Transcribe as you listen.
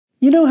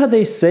You know how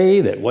they say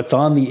that what's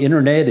on the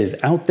internet is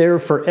out there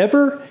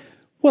forever?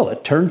 Well,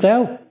 it turns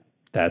out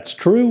that's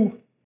true.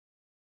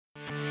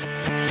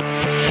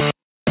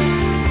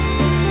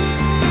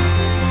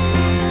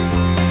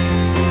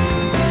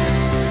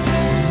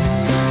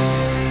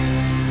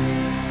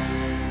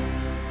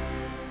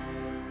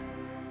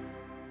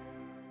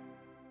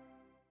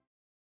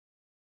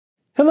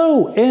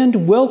 Hello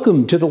and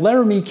welcome to the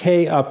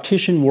Laramy-K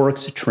Optician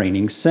Works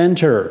Training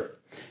Center.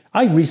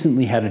 I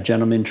recently had a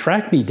gentleman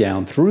track me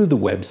down through the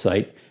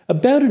website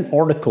about an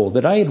article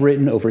that I had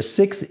written over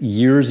 6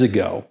 years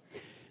ago.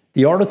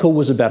 The article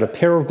was about a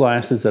pair of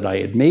glasses that I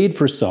had made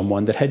for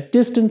someone that had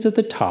distance at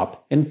the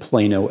top and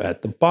Plano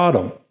at the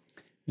bottom.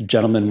 The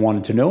gentleman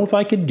wanted to know if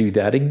I could do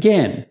that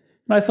again.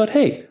 And I thought,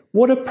 hey,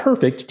 what a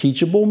perfect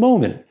teachable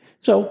moment.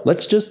 So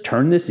let's just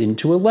turn this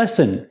into a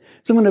lesson.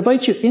 So I'm going to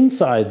invite you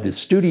inside the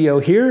studio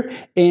here,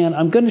 and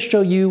I'm going to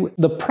show you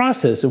the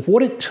process of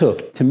what it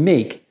took to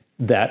make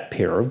that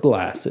pair of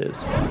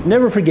glasses.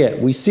 Never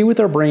forget, we see with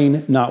our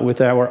brain, not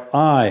with our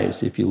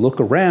eyes. If you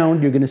look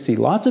around, you're going to see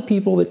lots of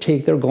people that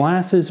take their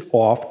glasses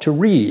off to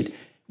read,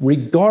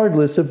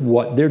 regardless of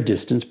what their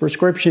distance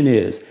prescription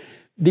is.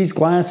 These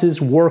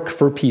glasses work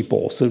for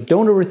people, so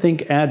don't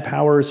overthink ad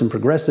powers and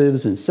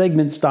progressives and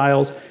segment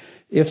styles.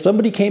 If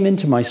somebody came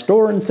into my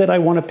store and said, I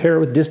want a pair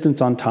with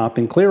distance on top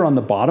and clear on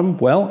the bottom,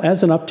 well,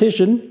 as an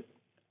optician,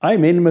 I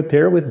made them a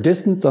pair with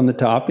distance on the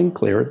top and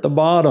clear at the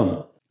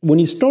bottom. When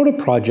you start a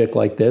project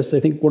like this, I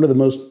think one of the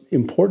most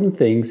important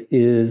things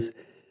is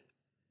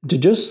to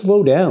just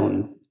slow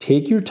down,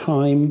 take your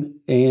time,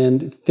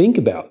 and think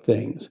about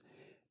things.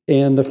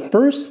 And the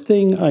first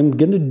thing I'm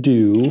going to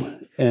do,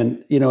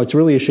 and it's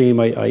really a shame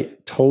I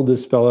told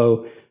this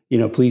fellow,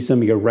 please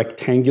send me a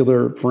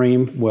rectangular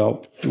frame.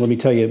 Well, let me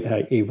tell you,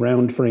 a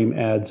round frame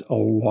adds a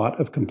lot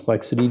of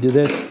complexity to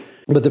this.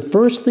 But the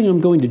first thing I'm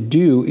going to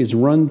do is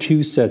run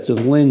 2 sets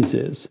of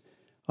lenses.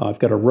 I've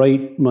got a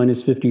right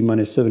minus 50,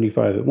 minus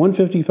 75 at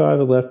 155,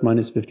 a left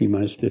minus 50,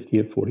 minus 50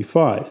 at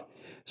 45.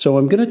 So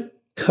I'm going to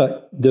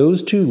cut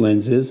those 2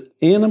 lenses,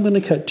 and I'm going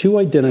to cut 2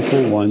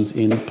 identical ones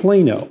in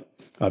Plano.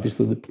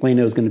 Obviously, the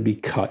Plano is going to be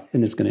cut,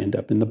 and it's going to end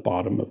up in the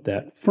bottom of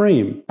that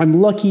frame. I'm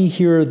lucky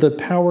here. The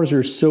powers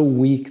are so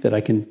weak that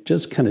I can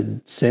just kind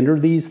of center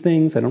these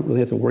things. I don't really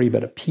have to worry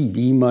about a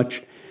PD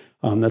much.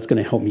 That's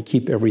going to help me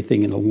keep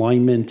everything in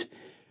alignment.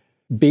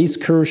 Base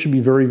curves should be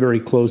very, very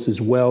close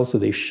as well, so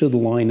they should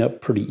line up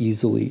pretty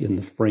easily in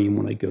the frame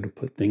when I go to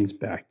put things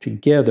back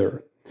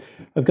together.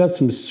 I've got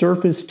some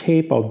surface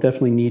tape. I'll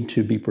definitely need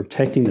to be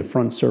protecting the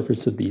front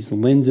surface of these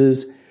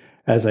lenses.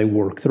 As I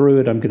work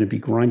through it, I'm going to be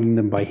grinding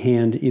them by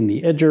hand in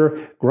the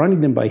edger, grinding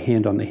them by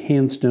hand on the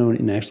handstone,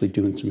 and actually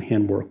doing some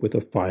handwork with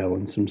a file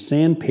and some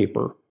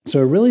sandpaper.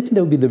 So I really think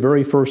that would be the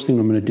very first thing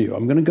I'm going to do.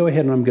 I'm going to go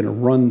ahead and I'm going to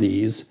run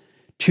these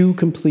 2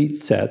 complete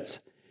sets.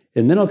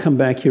 And then I'll come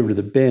back here to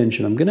the bench,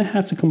 and I'm going to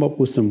have to come up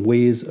with some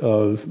ways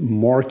of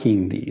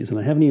marking these. And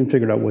I haven't even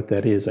figured out what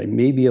that is. I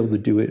may be able to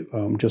do it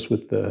just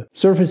with the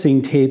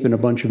surfacing tape and a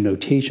bunch of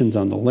notations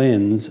on the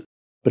lens.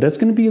 But that's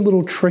going to be a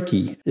little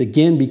tricky.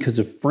 Again, because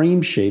of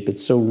frame shape,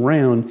 it's so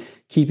round,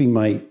 keeping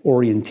my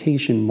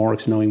orientation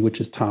marks, knowing which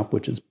is top,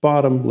 which is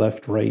bottom,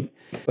 left, right.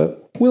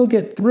 But we'll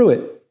get through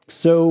it.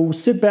 So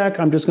sit back.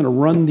 I'm just going to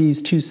run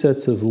these 2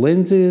 sets of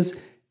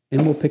lenses,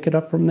 and we'll pick it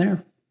up from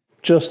there.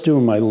 Just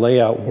doing my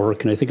layout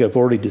work, and I think I've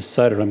already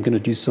decided I'm going to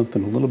do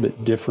something a little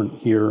bit different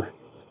here.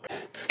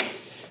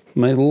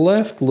 My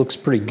left looks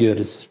pretty good.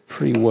 It's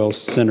pretty well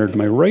centered.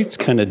 My right's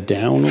kind of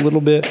down a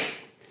little bit.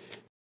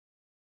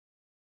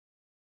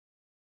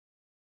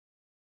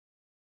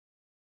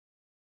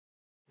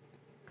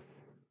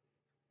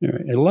 All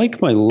right, I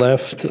like my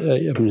left.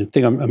 I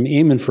think I'm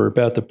aiming for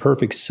about the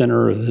perfect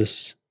center of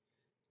this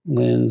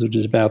lens, which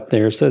is about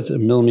there. So that's a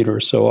millimeter or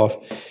so off.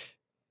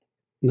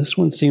 This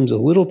one seems a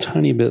little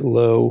tiny bit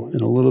low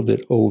and a little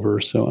bit over,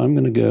 so I'm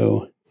going to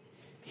go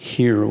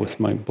here with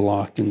my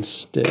block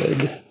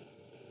instead.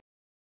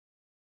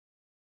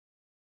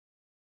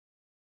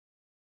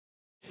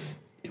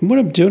 And what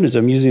I'm doing is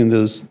I'm using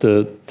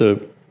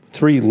the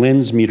 3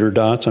 lens meter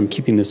dots. I'm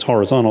keeping this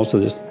horizontal so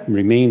this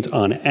remains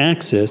on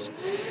axis.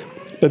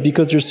 But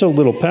because there's so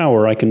little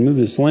power, I can move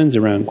this lens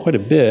around quite a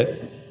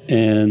bit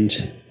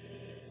and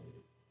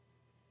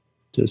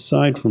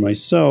decide for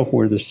myself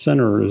where the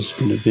center is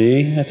going to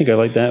be. I think I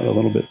like that a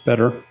little bit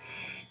better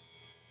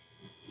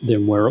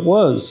than where it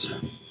was.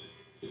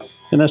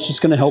 And that's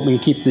just going to help me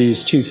keep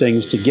these 2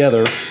 things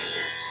together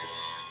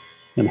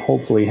and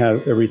hopefully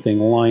have everything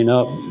line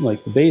up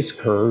like the base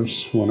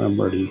curves when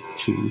I'm ready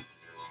to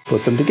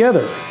put them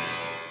together.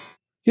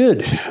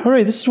 Good. All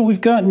right, this is what we've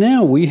got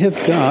now. We have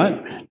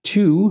got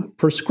 2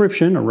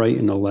 prescription, a right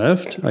and a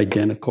left,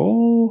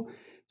 identical,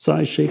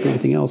 size, shape,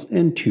 everything else,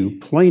 and 2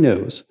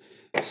 planos.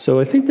 So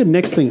I think the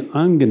next thing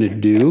I'm going to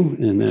do,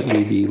 and that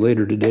may be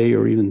later today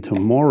or even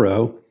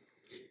tomorrow,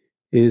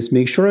 is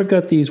make sure I've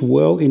got these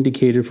well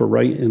indicated for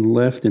right and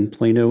left in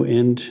Plano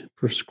and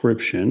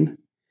prescription.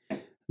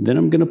 Then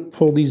I'm going to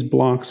pull these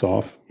blocks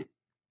off.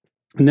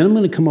 And then I'm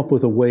going to come up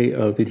with a way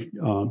of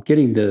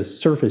getting the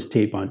surface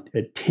tape on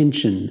at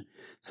tension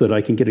so that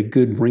I can get a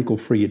good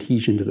wrinkle-free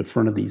adhesion to the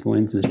front of these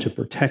lenses to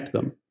protect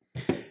them.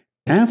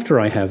 After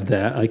I have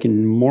that, I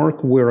can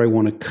mark where I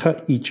want to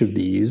cut each of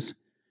these.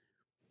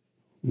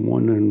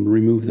 One and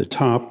remove the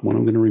top, one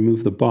I'm going to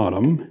remove the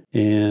bottom,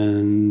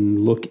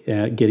 and look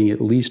at getting at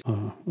least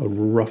a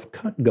rough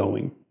cut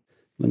going.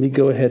 Let me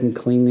go ahead and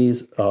clean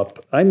these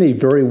up. I may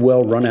very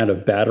well run out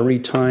of battery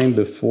time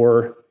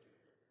before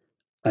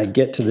I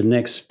get to the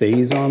next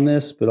phase on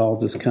this, but I'll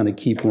just kind of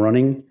keep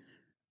running.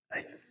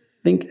 I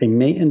think I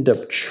may end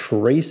up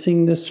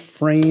tracing this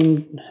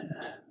frame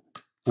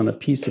on a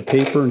piece of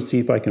paper and see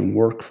if I can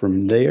work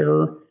from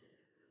there.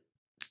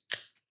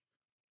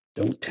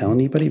 Don't tell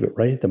anybody, but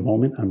right at the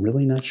moment, I'm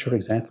really not sure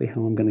exactly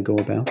how I'm going to go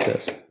about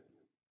this.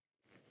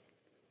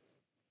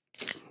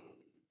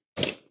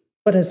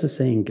 But as the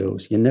saying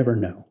goes, you never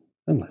know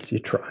unless you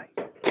try.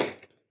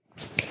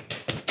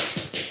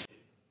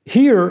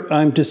 Here,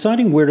 I'm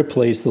deciding where to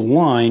place the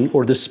line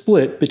or the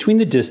split between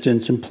the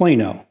distance and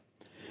Plano.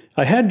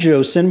 I had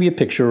Joe send me a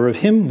picture of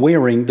him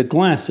wearing the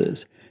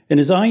glasses, and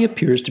his eye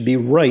appears to be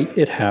right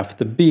at half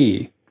the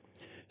B.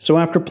 So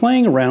after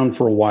playing around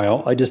for a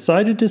while, I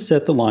decided to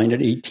set the line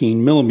at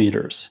 18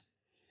 millimeters.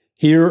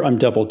 Here I'm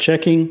double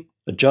checking,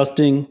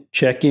 adjusting,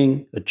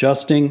 checking,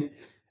 adjusting,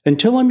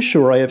 until I'm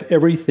sure I have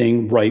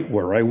everything right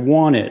where I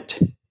want it.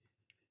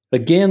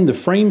 Again, the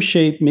frame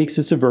shape makes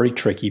this a very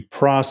tricky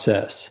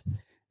process.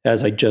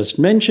 As I just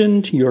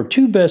mentioned, your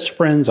two best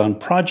friends on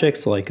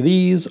projects like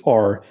these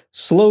are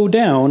slow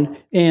down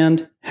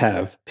and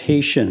have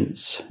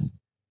patience.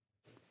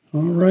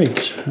 All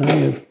right, I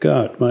have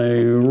got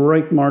my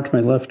right marked,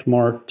 my left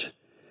marked.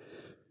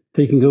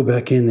 They can go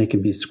back in, they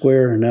can be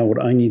square. And now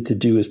what I need to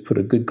do is put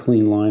a good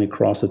clean line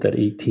across at that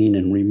 18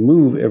 and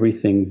remove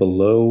everything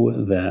below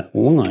that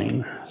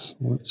line. So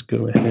let's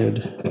go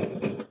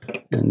ahead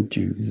and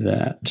do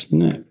that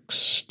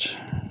next.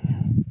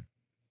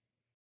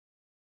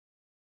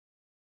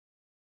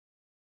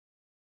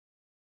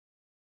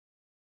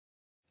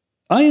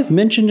 I have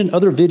mentioned in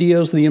other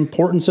videos the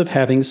importance of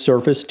having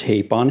surface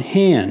tape on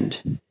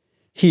hand.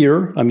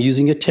 Here, I'm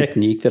using a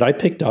technique that I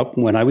picked up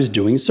when I was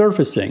doing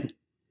surfacing.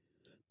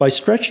 By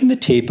stretching the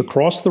tape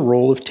across the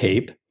roll of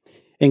tape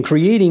and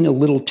creating a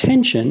little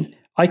tension,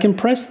 I can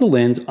press the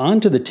lens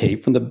onto the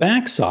tape from the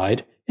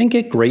backside and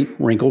get great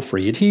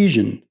wrinkle-free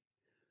adhesion.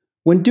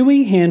 When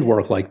doing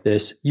handwork like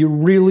this, you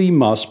really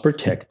must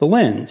protect the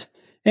lens,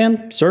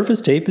 and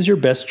surface tape is your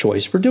best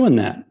choice for doing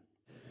that.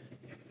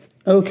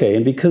 Okay,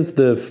 and because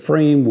the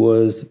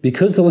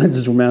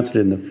lenses were mounted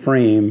in the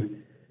frame,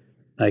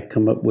 I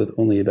come up with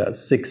only about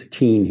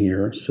 16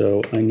 here,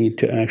 so I need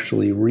to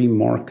actually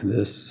remark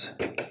this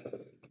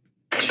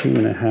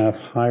 2.5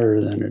 higher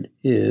than it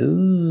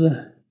is.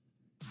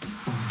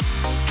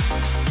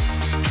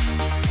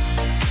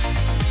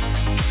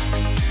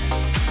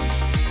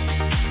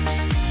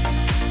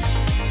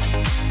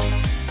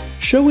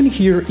 Shown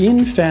here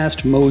in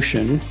fast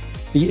motion,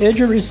 the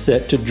edger is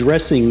set to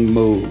dressing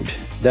mode.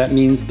 That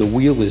means the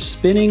wheel is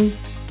spinning,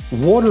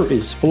 water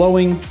is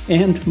flowing,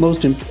 and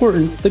most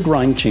important, the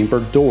grind chamber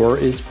door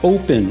is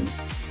open.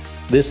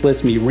 This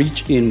lets me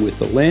reach in with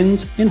the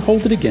lens and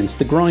hold it against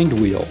the grind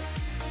wheel.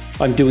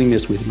 I'm doing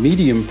this with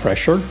medium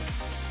pressure,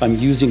 I'm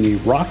using a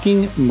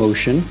rocking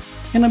motion,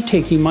 and I'm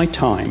taking my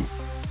time.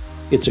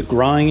 It's a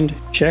grind,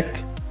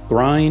 check,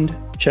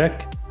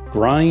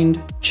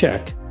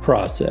 check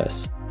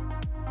process.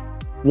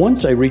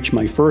 Once I reach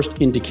my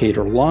first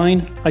indicator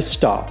line, I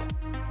stop.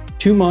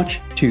 Too much,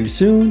 too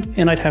soon,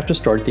 and I'd have to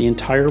start the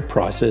entire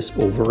process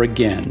over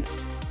again.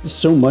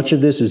 So much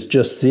of this is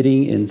just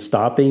sitting and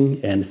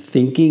stopping and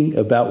thinking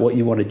about what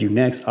you want to do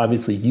next.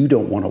 Obviously, you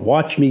don't want to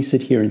watch me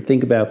sit here and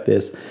think about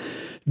this.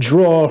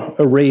 Draw,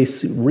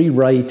 erase,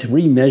 rewrite,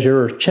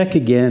 remeasure, check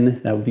again.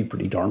 That would be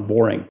pretty darn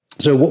boring.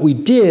 So what we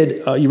did,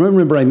 you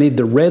remember I made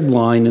the red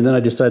line, and then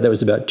I decided that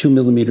was about 2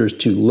 millimeters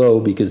too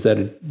low because that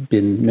had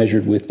been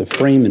measured with the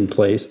frame in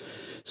place.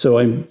 So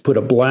I put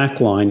a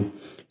black line.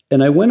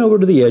 And I went over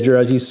to the edger,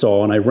 as you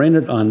saw, and I ran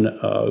it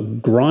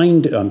on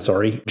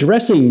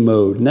dressing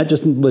mode. And that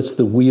just lets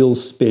the wheel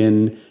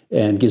spin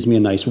and gives me a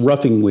nice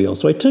roughing wheel.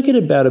 So I took it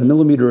about 1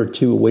 millimeter or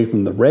 2 away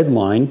from the red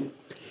line.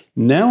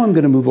 Now I'm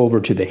going to move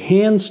over to the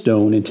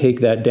handstone and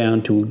take that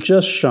down to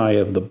just shy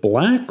of the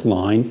black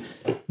line.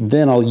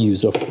 Then I'll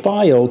use a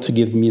file to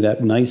give me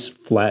that nice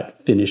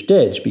flat finished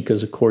edge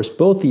because, of course,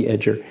 both the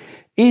edger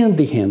and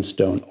the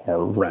handstone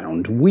are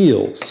round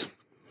wheels.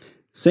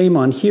 Same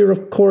on here,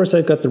 of course,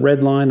 I've got the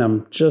red line.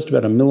 I'm just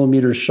about 1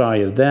 millimeter shy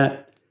of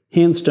that.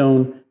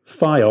 Handstone,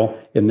 file,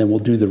 and then we'll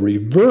do the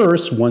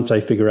reverse once I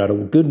figure out a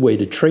good way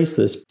to trace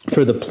this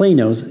for the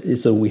planos,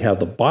 so we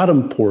have the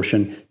bottom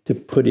portion to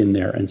put in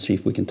there and see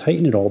if we can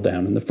tighten it all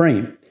down in the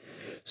frame.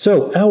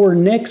 So our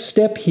next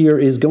step here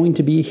is going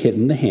to be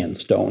hitting the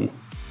handstone.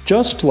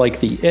 Just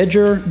like the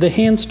edger, the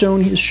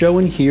handstone is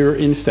shown here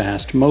in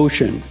fast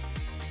motion.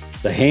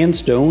 The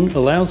handstone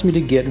allows me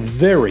to get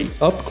very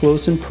up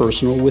close and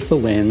personal with the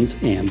lens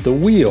and the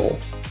wheel.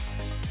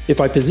 If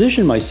I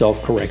position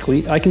myself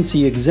correctly, I can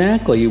see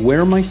exactly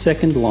where my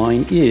second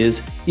line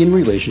is in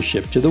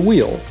relationship to the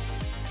wheel.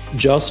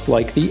 just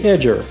like the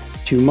edger.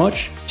 Too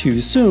much,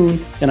 too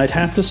soon, and I'd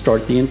have to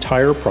start the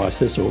entire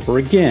process over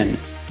again.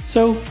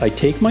 So I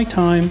take my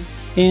time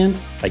and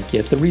I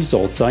get the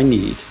results I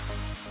need.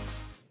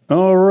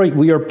 All right,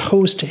 we are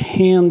post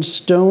hand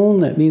stone.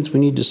 That means we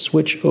need to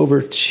switch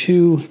over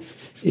to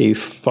a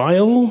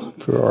file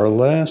for our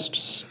last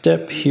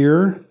step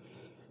here.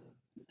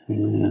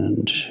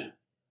 And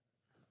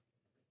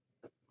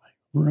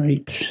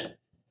right.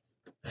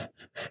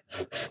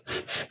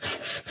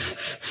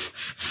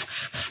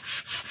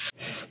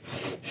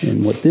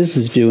 And what this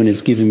is doing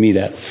is giving me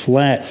that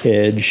flat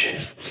edge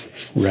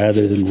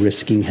rather than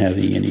risking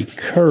having any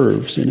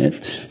curves in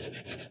it.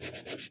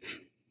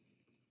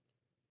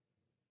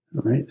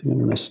 All right, I think I'm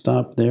going to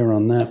stop there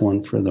on that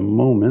one for the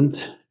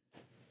moment.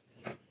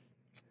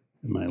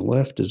 My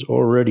left is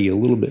already a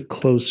little bit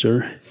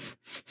closer.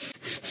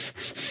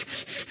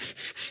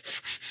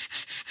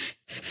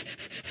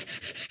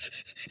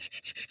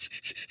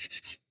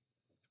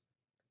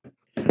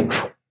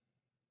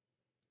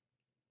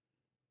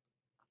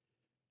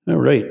 All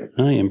right,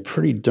 I am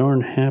pretty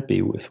darn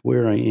happy with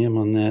where I am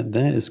on that.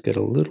 That has got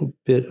a little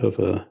bit of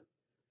a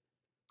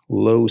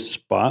low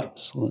spot,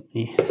 so let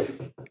me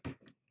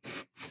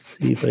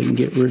see if I can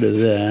get rid of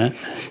that.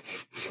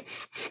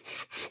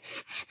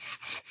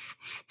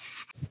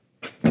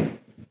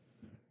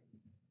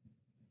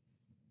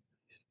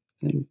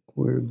 I think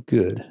we're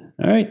good.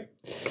 All right,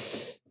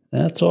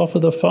 that's off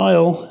of the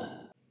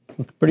file.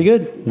 Looks pretty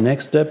good.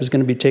 Next step is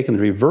going to be taking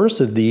the reverse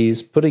of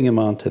these, putting them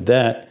onto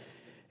that,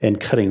 and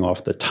cutting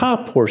off the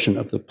top portion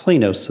of the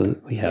Plano so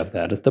that we have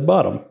that at the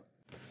bottom.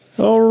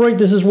 All right,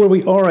 this is where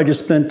we are. I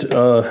just spent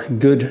a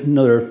good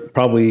another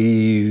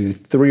probably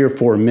 3 or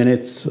 4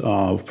 minutes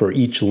for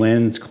each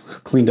lens,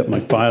 cleaned up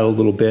my file a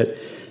little bit.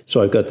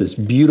 So I've got this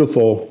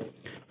beautiful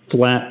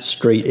flat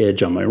straight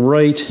edge on my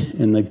right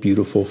and the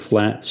beautiful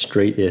flat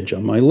straight edge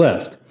on my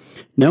left.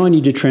 Now I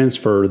need to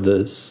transfer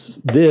this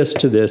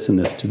to this and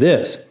this to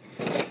this.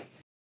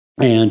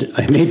 And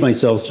I made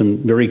myself some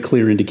very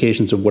clear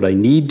indications of what I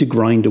need to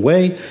grind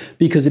away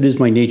because it is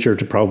my nature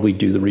to probably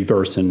do the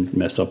reverse and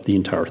mess up the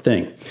entire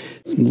thing.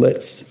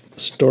 Let's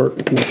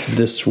start with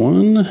this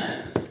one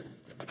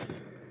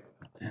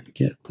and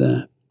get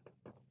that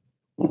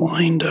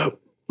lined up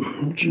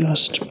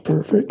just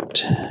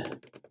perfect.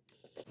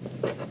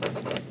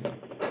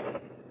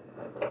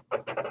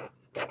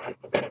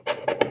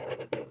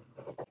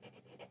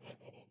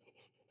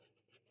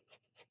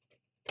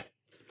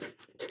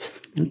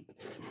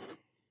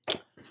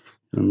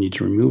 I need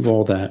to remove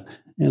all that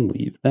and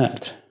leave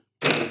that.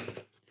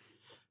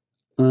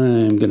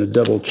 I'm going to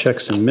double check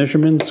some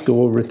measurements,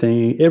 go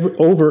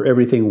over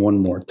everything one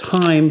more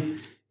time,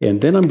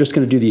 and then I'm just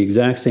going to do the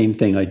exact same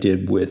thing I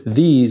did with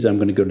these. I'm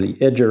going to go to the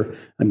edger,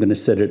 I'm going to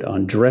set it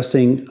on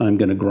dressing, I'm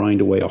going to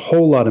grind away a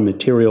whole lot of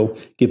material,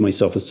 give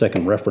myself a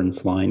second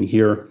reference line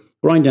here,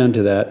 grind down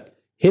to that,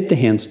 hit the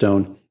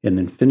handstone, and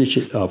then finish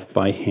it up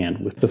by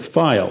hand with the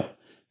file.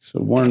 So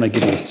why don't I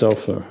give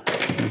myself a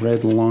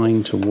red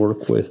line to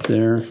work with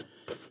there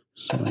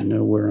so I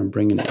know where I'm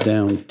bringing it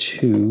down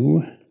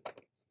to.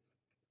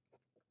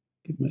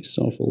 Give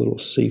myself a little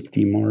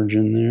safety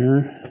margin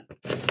there.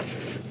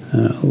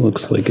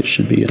 Looks like it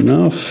should be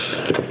enough.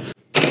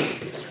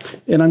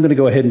 And I'm going to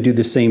go ahead and do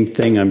the same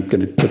thing. I'm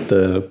going to put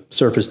the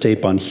surface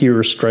tape on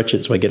here, stretch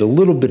it so I get a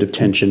little bit of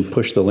tension,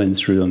 push the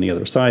lens through on the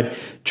other side,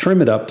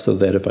 trim it up so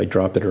that if I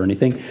drop it or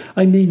anything,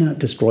 I may not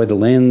destroy the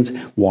lens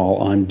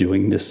while I'm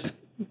doing this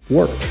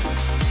work.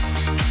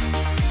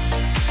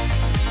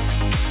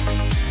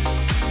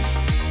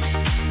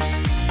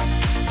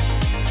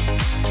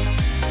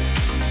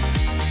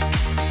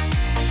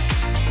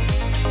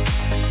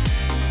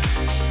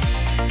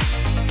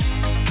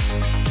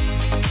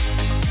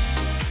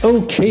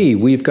 Okay,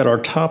 we've got our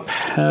top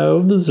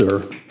halves,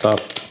 or top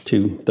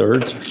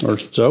 2/3 or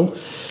so.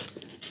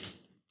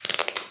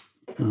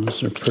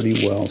 Those are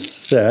pretty well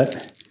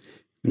set.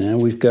 Now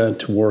we've got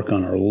to work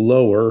on our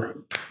lower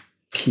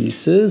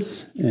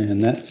pieces,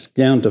 and that's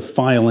down to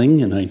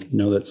filing, and I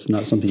know that's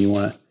not something you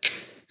want to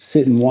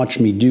sit and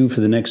watch me do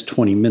for the next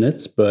 20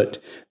 minutes, but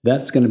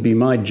that's going to be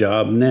my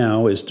job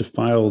now, is to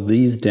file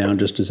these down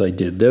just as I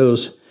did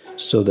those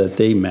so that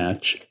they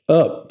match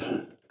up.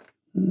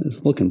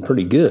 It's looking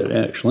pretty good,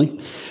 actually.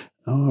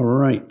 All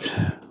right,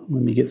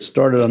 let me get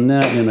started on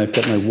that, and I've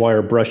got my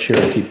wire brush here.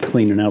 I keep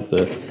cleaning out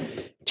the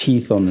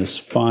teeth on this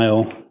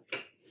file.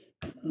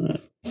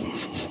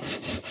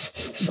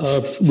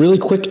 Really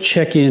quick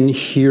check-in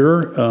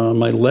here.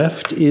 My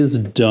left is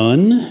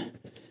done.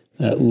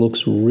 That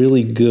looks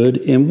really good.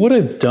 And what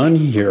I've done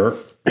here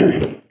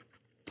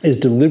is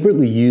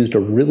deliberately used a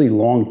really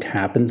long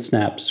tap and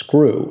snap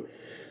screw.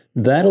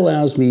 That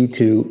allows me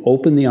to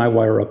open the eye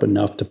wire up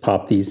enough to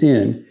pop these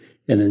in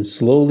and then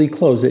slowly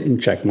close it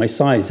and check my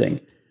sizing.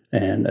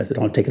 And as I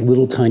don't take a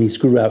little tiny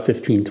screw out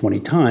 15, 20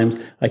 times,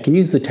 I can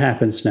use the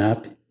tap and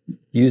snap,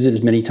 use it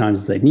as many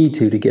times as I need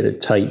to get it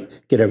tight,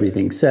 get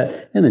everything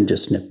set, and then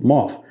just snip them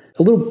off.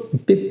 a little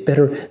bit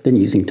better than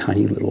using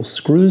tiny little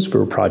screws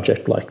for a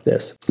project like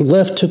this.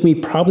 Left took me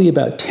probably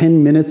about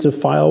 10 minutes of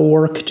file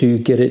work to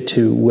get it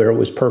to where it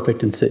was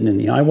perfect and sitting in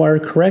the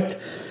eyewire correct.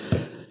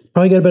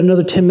 Probably got about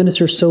another 10 minutes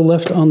or so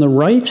left on the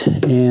right,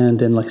 and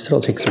then, like I said,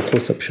 I'll take some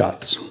close-up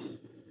shots.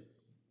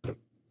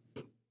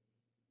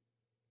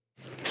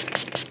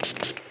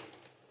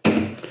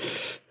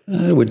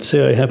 I would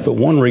say I have but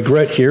one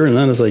regret here, and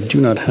that is I do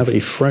not have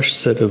a fresh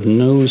set of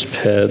nose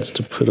pads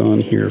to put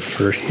on here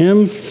for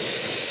him.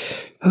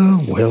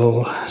 Oh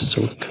well,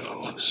 so it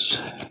goes.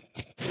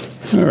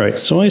 All right,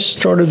 so I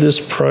started this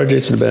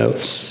project at about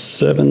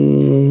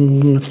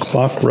 7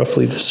 o'clock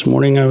roughly this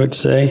morning, I would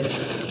say.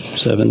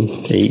 7,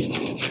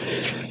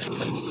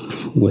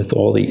 8. With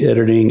all the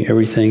editing,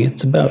 everything.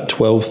 It's about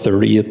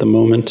 12:30 at the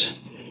moment.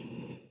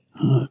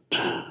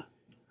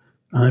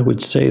 I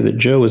would say that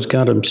Joe has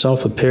got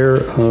himself a pair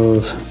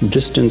of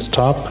distance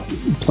top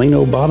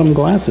Plano bottom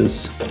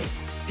glasses.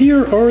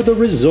 Here are the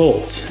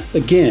results.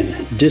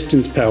 Again,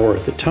 distance power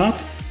at the top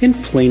and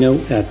Plano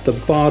at the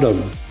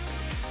bottom.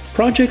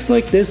 Projects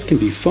like this can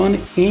be fun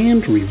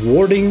and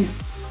rewarding.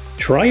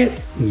 Try it,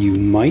 you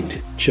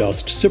might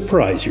just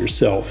surprise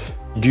yourself.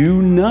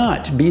 Do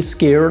not be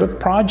scared of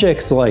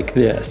projects like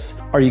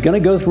this. Are you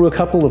going to go through a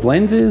couple of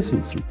lenses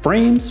and some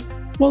frames?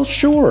 Well,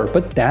 sure,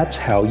 but that's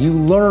how you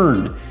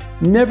learn.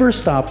 Never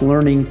stop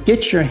learning,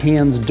 get your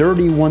hands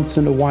dirty once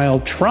in a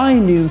while, try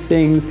new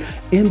things,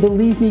 and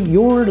believe me,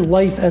 your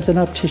life as an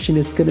optician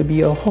is going to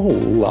be a whole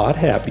lot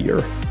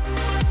happier.